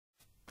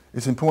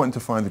It's important to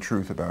find the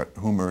truth about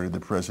who murdered the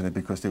president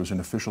because there was an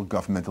official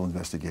governmental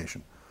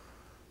investigation.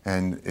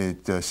 And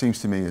it seems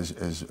to me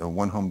as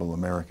one humble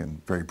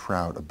American, very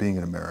proud of being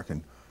an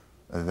American,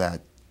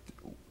 that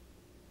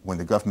when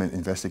the government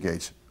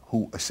investigates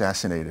who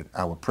assassinated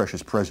our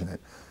precious president,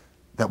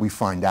 that we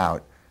find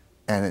out.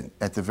 And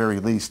at the very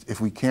least,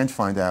 if we can't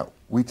find out,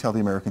 we tell the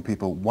American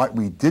people what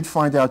we did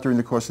find out during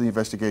the course of the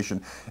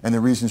investigation and the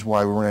reasons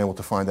why we weren't able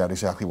to find out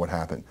exactly what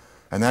happened.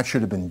 And that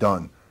should have been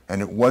done,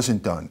 and it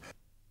wasn't done.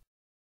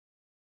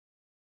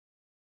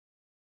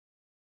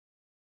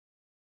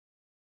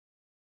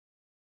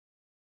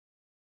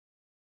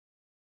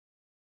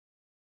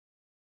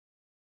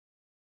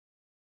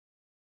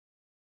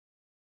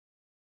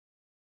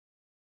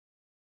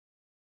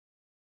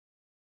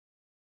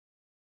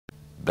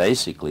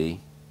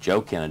 Basically,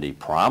 Joe Kennedy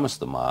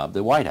promised the mob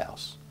the White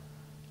House.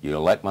 You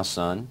elect my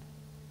son,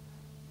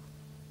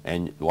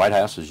 and the White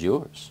House is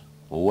yours.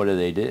 Well, what did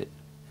they do?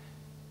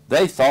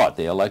 They thought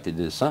they elected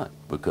his son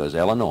because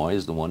Illinois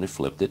is the one that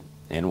flipped it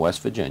in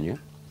West Virginia.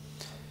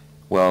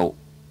 Well,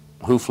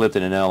 who flipped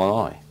it in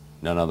Illinois?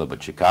 None other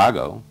but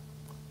Chicago,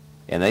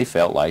 and they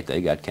felt like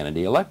they got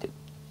Kennedy elected.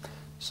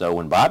 So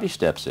when Bobby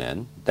steps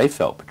in, they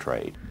felt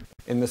betrayed.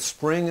 In the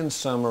spring and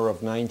summer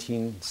of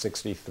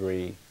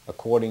 1963,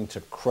 according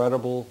to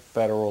credible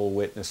federal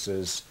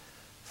witnesses,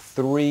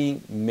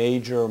 3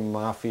 major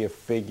mafia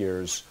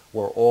figures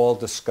were all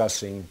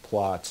discussing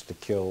plots to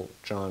kill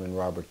John and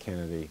Robert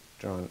Kennedy,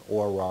 John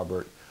or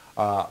Robert.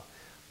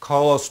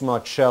 Carlos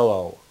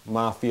Marcello,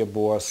 mafia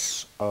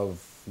boss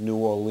of New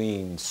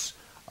Orleans,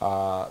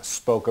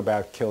 spoke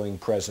about killing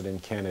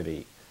President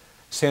Kennedy.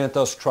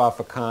 Santos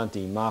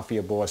Trafficante,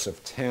 mafia boss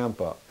of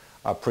Tampa,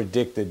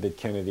 predicted that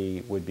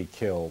Kennedy would be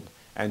killed.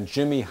 And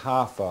Jimmy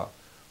Hoffa,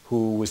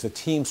 who was the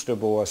Teamster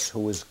boss, who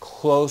was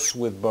close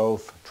with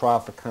both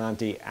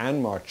Trafficante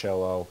and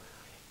Marcello,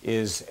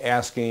 is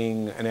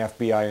asking an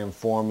FBI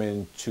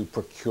informant to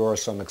procure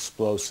some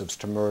explosives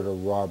to murder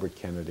Robert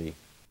Kennedy.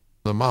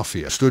 The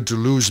mafia stood to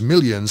lose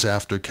millions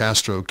after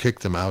Castro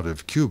kicked them out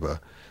of Cuba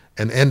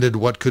and ended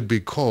what could be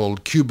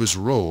called Cuba's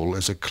role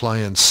as a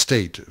client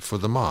state for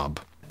the mob.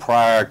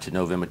 Prior to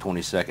November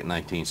 22nd,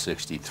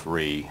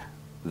 1963,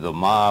 the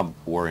mob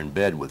were in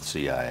bed with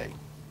CIA.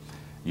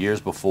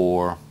 Years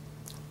before,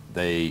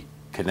 they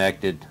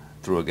connected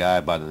through a guy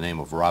by the name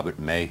of Robert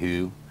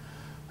Mayhew,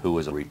 who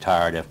was a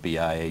retired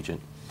FBI agent,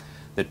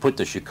 that put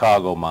the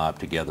Chicago mob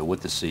together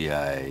with the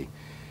CIA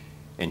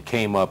and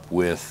came up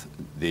with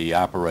the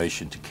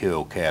operation to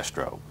kill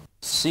Castro.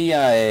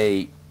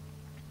 CIA,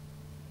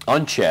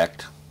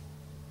 unchecked,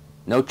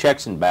 no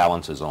checks and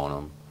balances on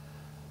them,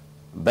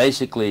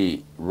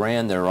 basically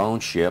ran their own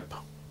ship,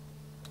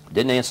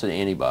 didn't answer to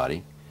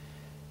anybody,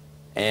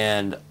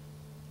 and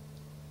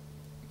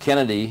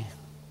Kennedy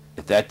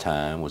at that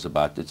time was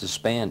about to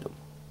disband them.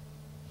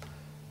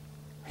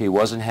 He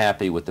wasn't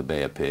happy with the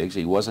Bay of Pigs.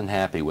 He wasn't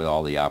happy with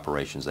all the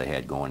operations they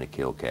had going to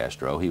kill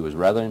Castro. He was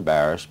rather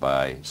embarrassed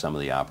by some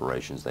of the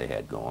operations they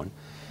had going.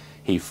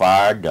 He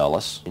fired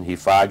Dulles, and he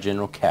fired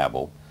General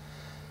Cabell,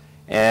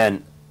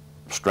 and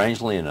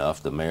strangely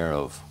enough, the mayor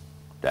of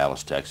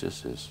Dallas,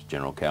 Texas, is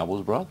General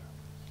Cabell's brother.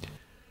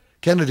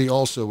 Kennedy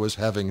also was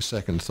having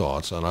second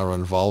thoughts on our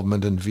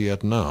involvement in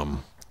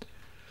Vietnam.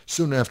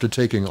 Soon after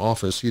taking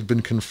office, he had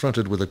been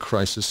confronted with a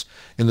crisis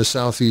in the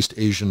Southeast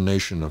Asian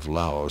nation of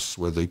Laos,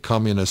 where the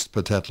communist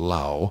Pathet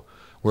Lao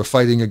were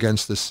fighting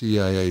against the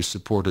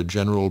CIA-supported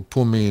General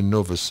Phumi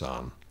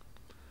Novasan.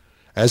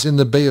 As in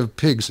the Bay of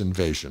Pigs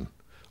invasion,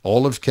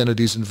 all of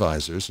Kennedy's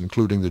advisors,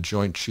 including the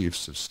Joint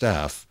Chiefs of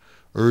Staff,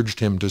 urged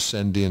him to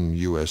send in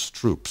U.S.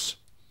 troops.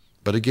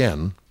 But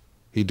again,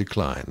 he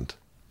declined.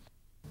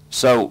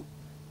 So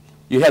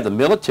you had the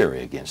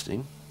military against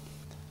him.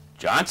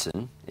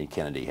 Johnson and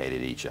Kennedy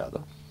hated each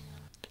other.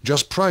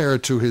 Just prior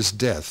to his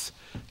death,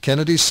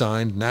 Kennedy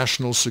signed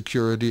National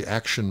Security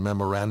Action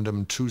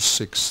Memorandum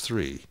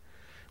 263,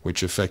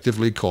 which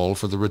effectively called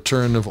for the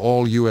return of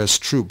all U.S.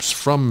 troops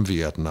from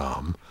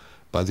Vietnam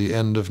by the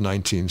end of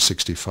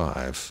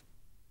 1965.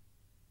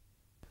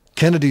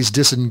 Kennedy's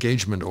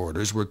disengagement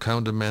orders were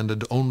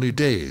countermanded only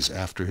days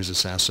after his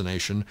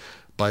assassination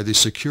by the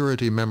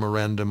security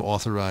memorandum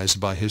authorized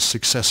by his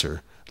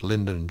successor,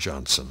 Lyndon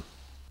Johnson.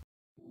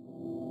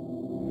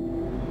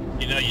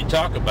 You know, you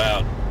talk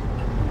about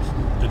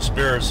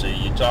conspiracy,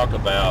 you talk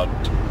about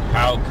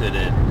how could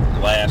it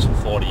last for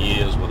 40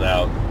 years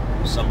without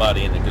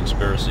somebody in the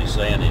conspiracy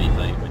saying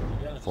anything.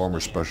 Former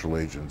Special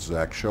Agent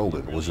Zach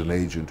Sheldon was an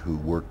agent who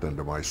worked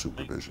under my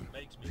supervision.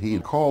 He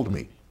had called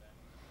me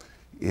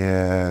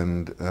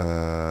and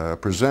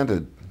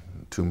presented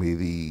to me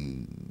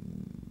the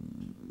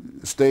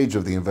stage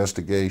of the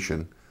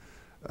investigation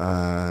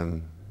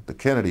on the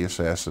Kennedy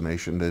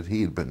assassination that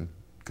he had been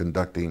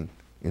conducting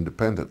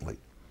independently.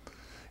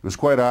 It was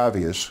quite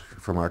obvious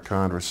from our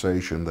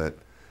conversation that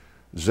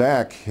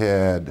Zach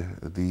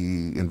had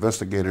the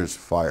investigators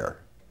fire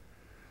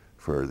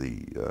for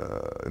the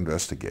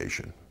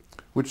investigation,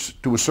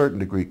 which to a certain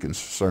degree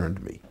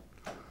concerned me.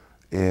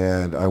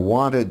 And I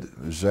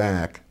wanted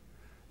Zach,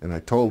 and I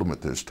told him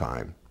at this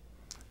time,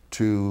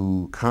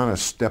 to kind of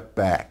step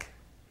back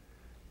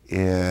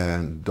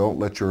and don't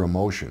let your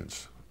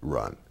emotions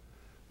run,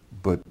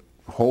 but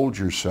hold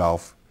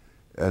yourself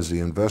as the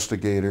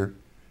investigator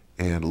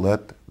and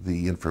let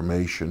the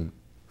information,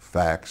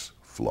 facts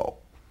flow.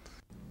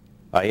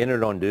 I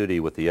entered on duty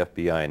with the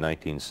FBI in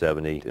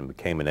 1970 and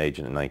became an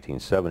agent in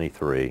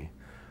 1973,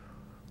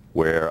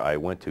 where I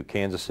went to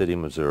Kansas City,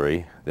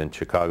 Missouri, then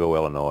Chicago,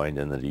 Illinois, and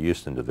then the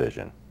Houston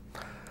Division.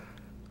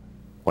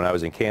 When I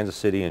was in Kansas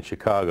City and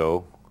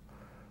Chicago,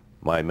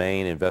 my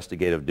main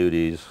investigative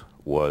duties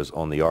was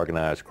on the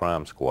Organized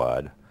Crime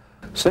Squad.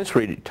 Since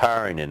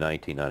retiring in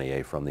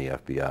 1998 from the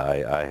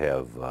FBI, I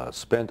have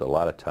spent a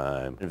lot of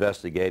time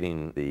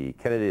investigating the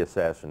Kennedy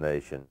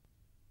assassination.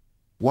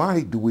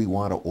 Why do we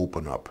want to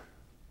open up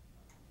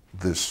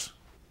this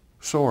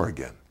sore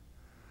again?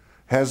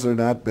 Has there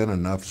not been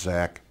enough,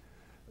 Zach,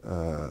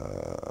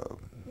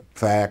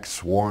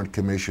 facts, warrant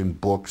commission,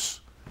 books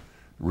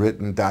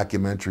written,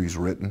 documentaries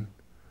written?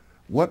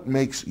 What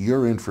makes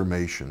your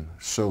information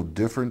so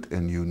different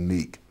and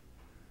unique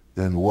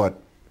than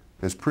what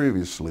has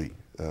previously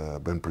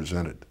been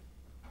presented?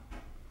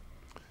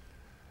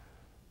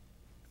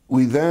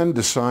 We then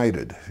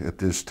decided at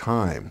this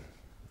time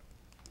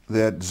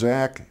that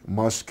Zach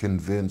must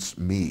convince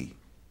me,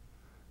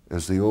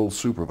 as the old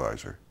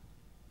supervisor,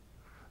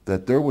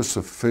 that there was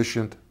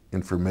sufficient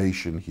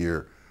information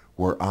here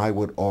where I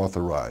would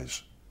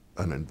authorize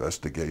an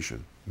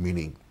investigation,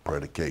 meaning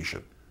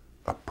predication,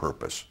 a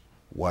purpose.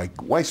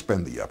 Why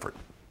spend the effort?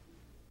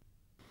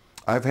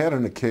 I've had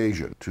an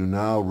occasion to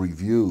now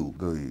review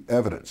the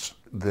evidence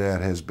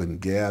that has been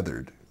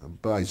gathered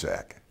by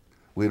Zach.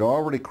 We'd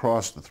already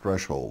crossed the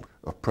threshold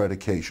of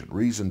predication,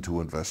 reason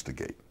to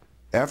investigate.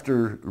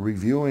 After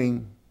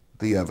reviewing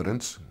the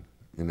evidence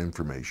and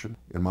information,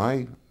 in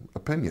my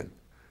opinion,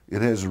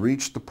 it has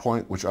reached the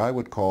point which I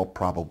would call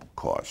probable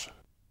cause.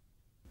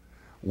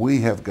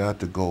 We have got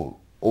to go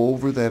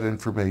over that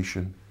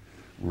information,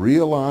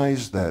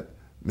 realize that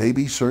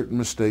maybe certain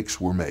mistakes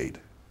were made.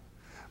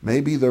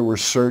 Maybe there were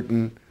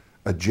certain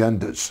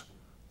agendas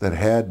that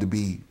had to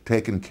be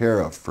taken care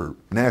of for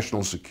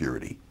national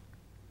security.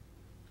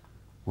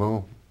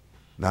 Well,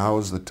 now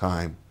is the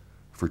time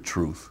for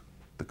truth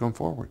to come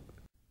forward.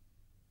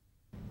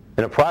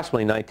 In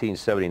approximately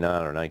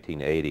 1979 or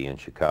 1980 in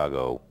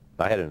Chicago,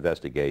 I had an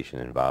investigation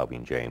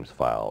involving James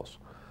Files.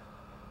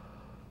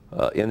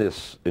 In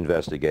this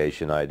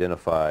investigation, I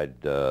identified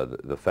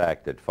the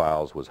fact that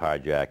Files was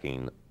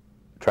hijacking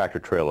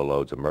tractor-trailer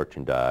loads of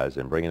merchandise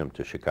and bringing them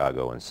to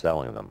Chicago and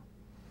selling them.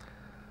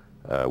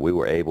 We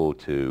were able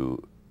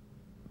to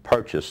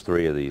purchase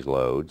 3 of these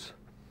loads,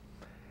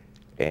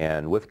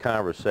 and with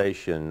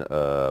conversation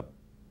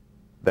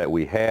that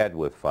we had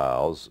with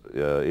Files,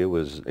 it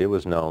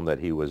was known that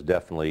he was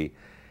definitely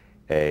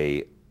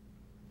a,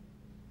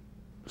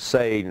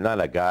 say, not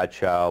a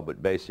godchild,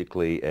 but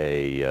basically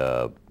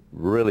a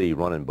really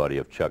running buddy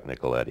of Chuck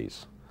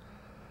Nicoletti's.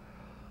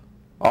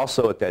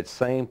 Also at that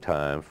same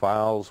time,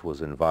 Files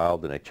was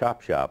involved in a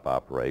chop shop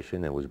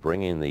operation and was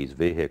bringing these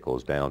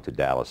vehicles down to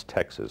Dallas,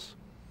 Texas.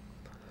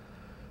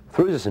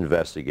 Through this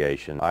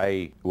investigation,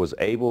 I was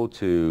able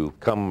to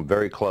come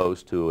very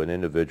close to an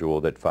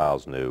individual that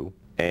Files knew,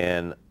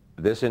 and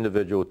this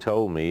individual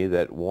told me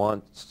that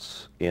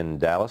once in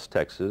Dallas,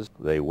 Texas,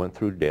 they went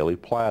through Daley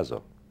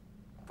Plaza.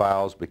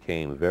 Files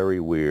became very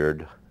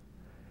weird,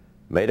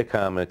 made a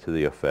comment to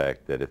the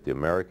effect that if the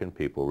American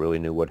people really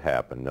knew what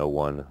happened, no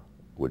one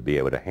would be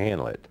able to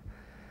handle it.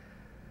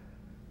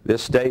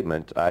 This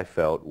statement, I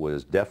felt,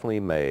 was definitely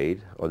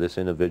made, or this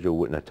individual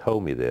wouldn't have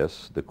told me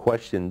this. The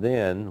question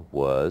then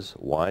was,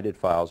 why did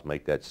Files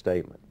make that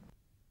statement?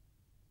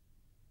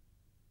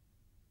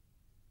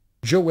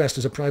 Joe West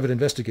is a private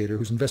investigator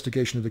whose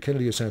investigation of the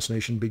Kennedy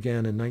assassination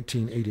began in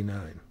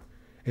 1989.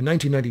 In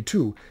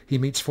 1992, he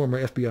meets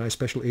former FBI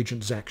Special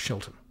Agent Zach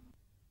Shelton.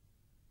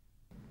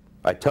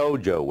 I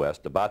told Joe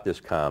West about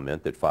this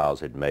comment that Files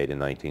had made in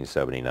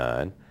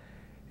 1979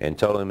 and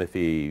told him if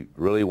he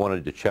really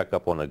wanted to check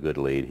up on a good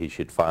lead, he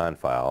should find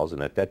Files.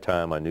 And at that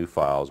time, I knew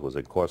Files was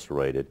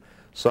incarcerated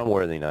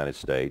somewhere in the United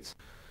States.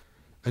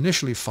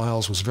 Initially,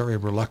 Files was very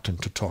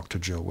reluctant to talk to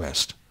Joe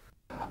West.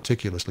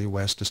 Meticulously,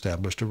 West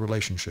established a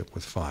relationship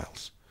with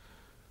Files.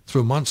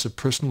 Through months of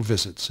personal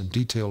visits and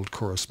detailed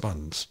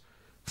correspondence,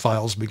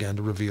 Files began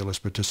to reveal his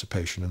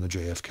participation in the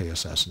JFK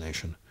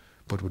assassination,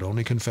 but would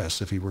only confess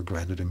if he were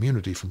granted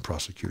immunity from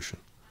prosecution.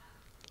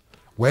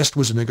 West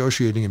was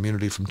negotiating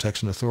immunity from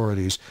Texan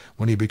authorities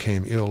when he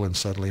became ill and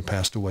suddenly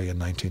passed away in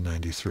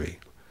 1993.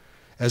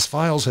 As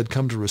Files had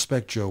come to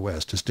respect Joe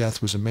West, his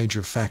death was a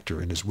major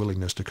factor in his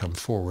willingness to come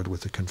forward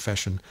with the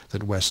confession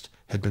that West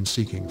had been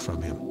seeking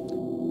from him.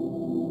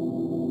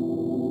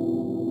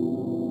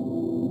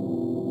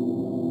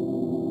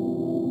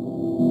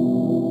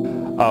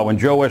 When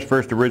Joe West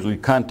first originally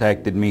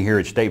contacted me here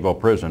at Stateville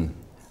Prison,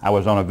 I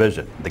was on a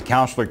visit. The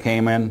counselor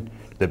came in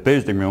the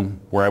visiting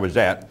room where I was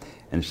at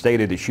and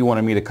stated that she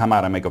wanted me to come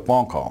out and make a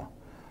phone call.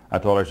 I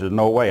told her, I said,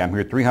 no way, I'm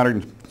here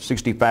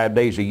 365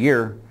 days a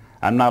year.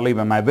 I'm not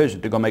leaving my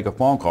visit to go make a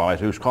phone call. I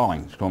said, who's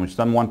calling? He told me,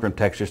 someone from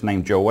Texas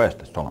named Joe West.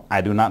 I told him,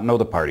 I do not know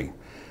the party.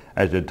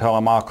 I said, tell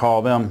them I'll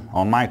call them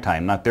on my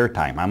time, not their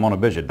time. I'm on a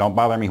visit. Don't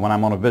bother me when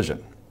I'm on a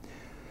visit.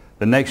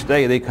 The next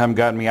day, they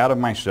got me out of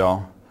my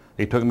cell.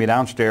 They took me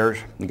downstairs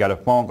and got a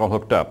phone call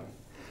hooked up.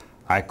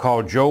 I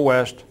called Joe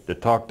West to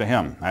talk to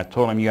him. I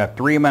told him, you have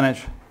 3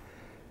 minutes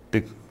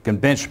to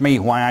convince me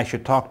why I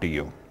should talk to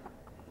you.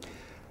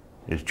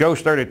 As Joe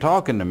started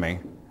talking to me,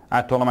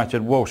 I told him, I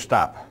said, whoa,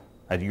 stop.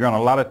 I said, you're on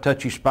a lot of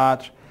touchy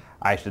spots.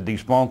 I said,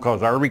 these phone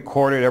calls are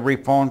recorded. Every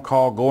phone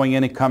call going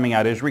in and coming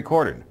out is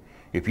recorded.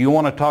 If you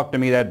want to talk to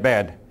me that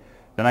bad,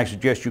 then I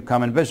suggest you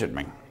come and visit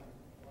me.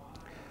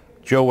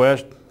 Joe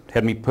West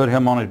had me put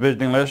him on his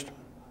visiting list.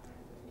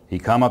 He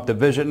come up to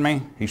visit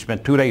me. He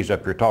spent 2 days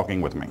up here talking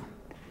with me.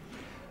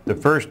 The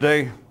first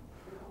day,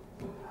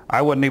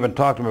 I wouldn't even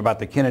talk to him about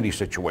the Kennedy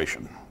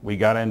situation. We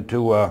got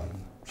into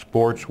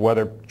sports,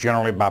 weather,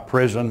 generally about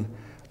prison,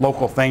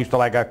 local things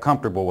till I got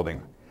comfortable with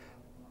him.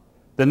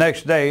 The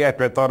next day,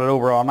 after I thought it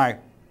over all night,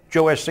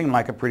 Joe West seemed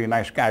like a pretty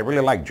nice guy. I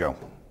really liked Joe.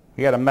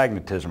 He had a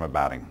magnetism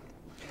about him.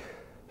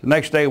 The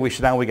next day, we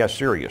sat down, we got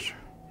serious,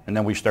 and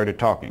then we started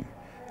talking.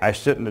 I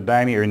sit in the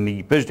dining or in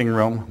the visiting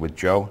room with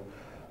Joe.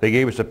 They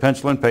gave us a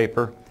pencil and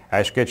paper.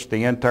 I sketched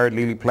the entire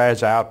Dealey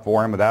Plaza out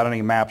for him without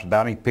any maps,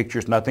 without any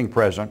pictures, nothing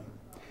present.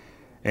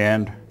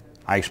 And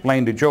I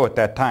explained to Joe at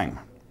that time,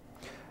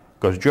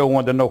 because Joe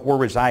wanted to know where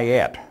was I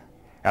at.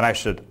 And I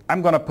said,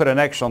 I'm going to put an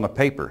X on the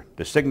paper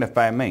to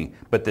signify me,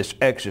 but this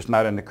X is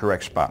not in the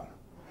correct spot.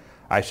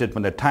 I said,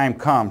 when the time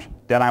comes,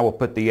 then I will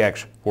put the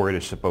X where it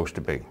is supposed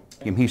to be.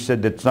 And he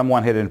said that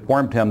someone had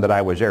informed him that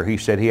I was there. He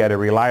said he had a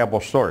reliable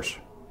source.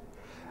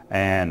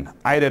 And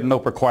I didn't know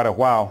for quite a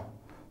while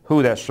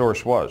who that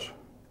source was.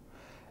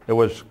 It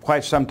was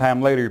quite some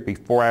time later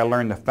before I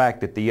learned the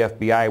fact that the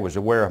FBI was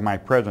aware of my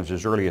presence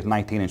as early as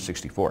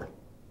 1964.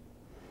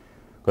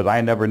 Because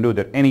I never knew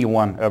that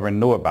anyone ever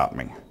knew about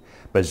me.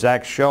 But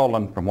Zach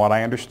Sheldon, from what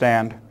I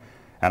understand,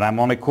 and I'm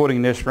only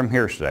quoting this from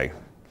hearsay,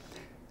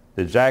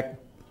 that Zach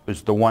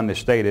was the one that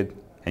stated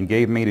and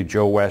gave me to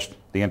Joe West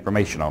the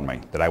information on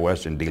me, that I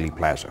was in Dealey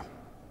Plaza.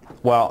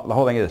 Well, the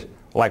whole thing is,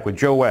 like with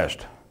Joe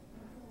West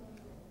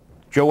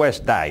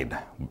died.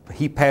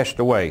 He passed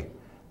away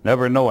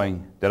never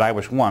knowing that I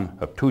was one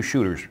of 2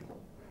 shooters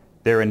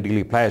there in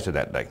Dealey Plaza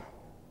that day.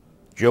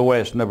 Joe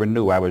West never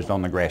knew I was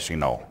on the grassy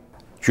knoll.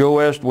 Joe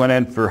West went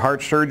in for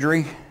heart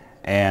surgery,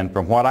 and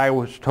from what I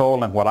was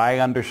told and what I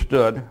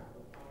understood,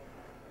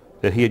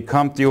 that he had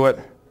come through it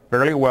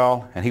fairly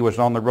well and he was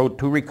on the road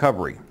to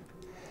recovery.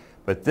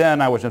 But then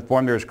I was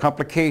informed there was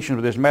complications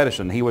with his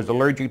medicine. He was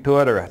allergic to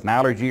it, or an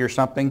allergy or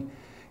something.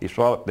 He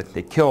swallowed, but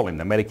they killed him.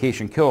 The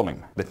medication killed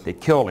him. But they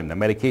killed him. The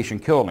medication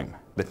killed him.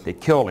 But they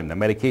killed him. The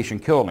medication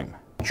killed him.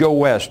 Joe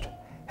West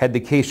had the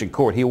case in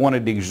court. He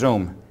wanted to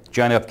exhume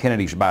John F.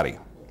 Kennedy's body.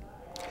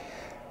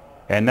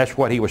 And that's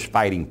what he was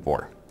fighting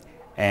for.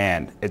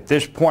 And at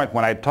this point,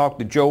 when I talked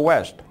to Joe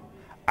West,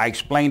 I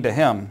explained to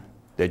him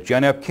that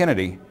John F.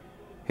 Kennedy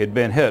had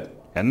been hit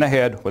in the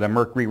head with a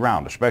mercury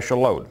round, a special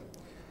load.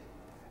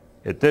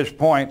 At this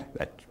point,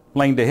 I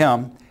explained to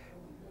him,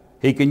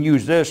 he can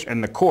use this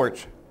in the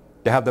courts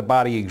to have the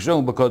body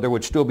exhumed because there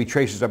would still be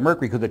traces of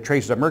mercury, because the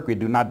traces of mercury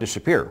do not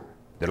disappear.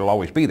 It'll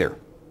always be there.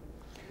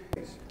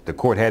 The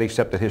court had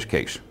accepted his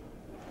case.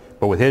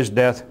 But with his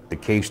death, the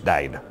case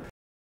died.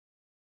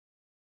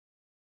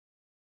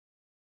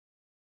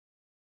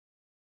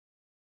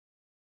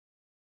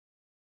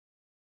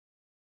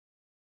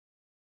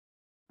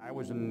 I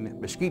was in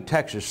Mesquite,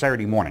 Texas,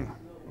 Saturday morning.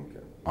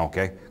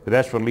 Okay? But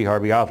that's when Lee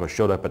Harvey Oswald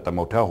showed up at the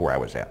motel where I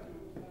was at.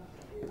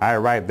 I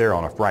arrived there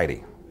on a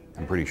Friday.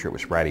 I'm pretty sure it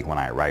was Friday when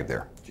I arrived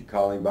there. Did you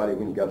call anybody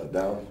when you got to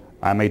Dallas?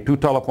 I made 2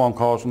 telephone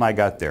calls when I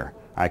got there.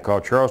 I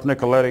called Charles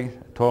Nicoletti,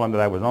 told him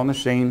that I was on the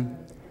scene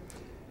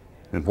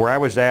and where I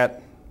was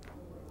at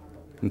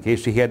in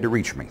case he had to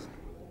reach me.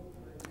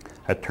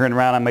 I turned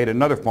around and made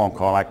another phone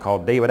call. I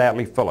called David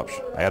Atlee Phillips.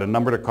 I had a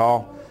number to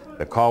call.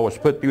 The call was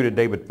put through to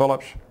David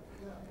Phillips,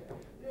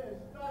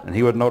 and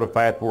he was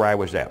notified where I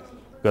was at,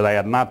 because I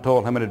had not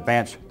told him in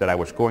advance that I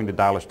was going to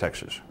Dallas,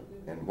 Texas.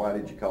 And why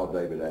did you call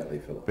David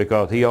Atlee Phillips?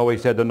 Because he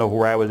always had to know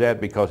where I was at,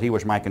 because he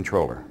was my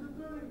controller.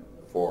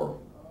 For?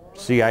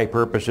 CI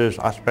purposes,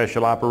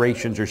 special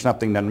operations, or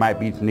something that might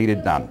be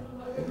needed done.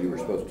 And you were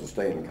supposed to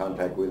stay in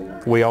contact with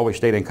him? We always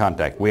stayed in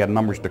contact. We had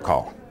numbers to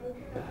call.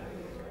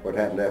 What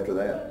happened after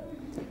that?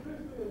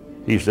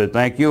 He said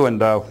thank you, and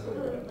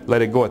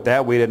let it go at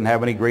that. We didn't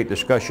have any great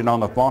discussion on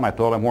the phone. I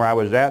told him where I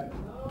was at,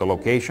 the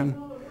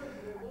location,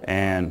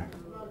 and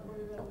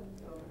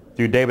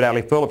through David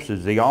Atlee Phillips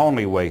is the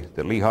only way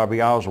that Lee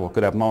Harvey Oswald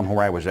could have known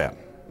where I was at.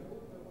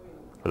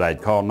 But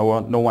I'd called no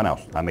one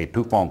else. I made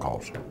 2 phone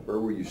calls. Where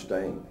were you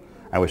staying?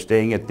 I was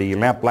staying at the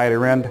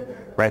Lamplighter Inn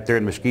right there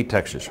in Mesquite,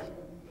 Texas.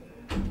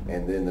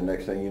 And then the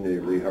next thing you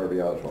knew, Lee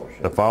Harvey Oswald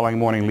showed The up. following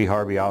morning, Lee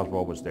Harvey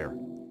Oswald was there.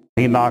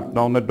 He knocked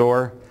on the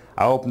door.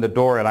 I opened the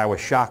door and I was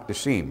shocked to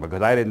see him,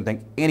 because I didn't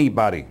think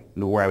anybody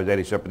knew where I was at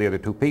except for the other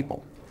 2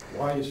 people.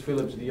 Why is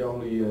Phillips the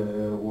only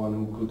one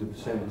who could have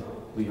sent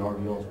Lee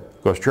Harvey Oswald?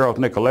 Because Charles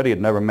Nicoletti had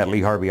never met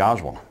Lee Harvey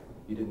Oswald.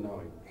 He didn't know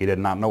him. He did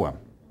not know him.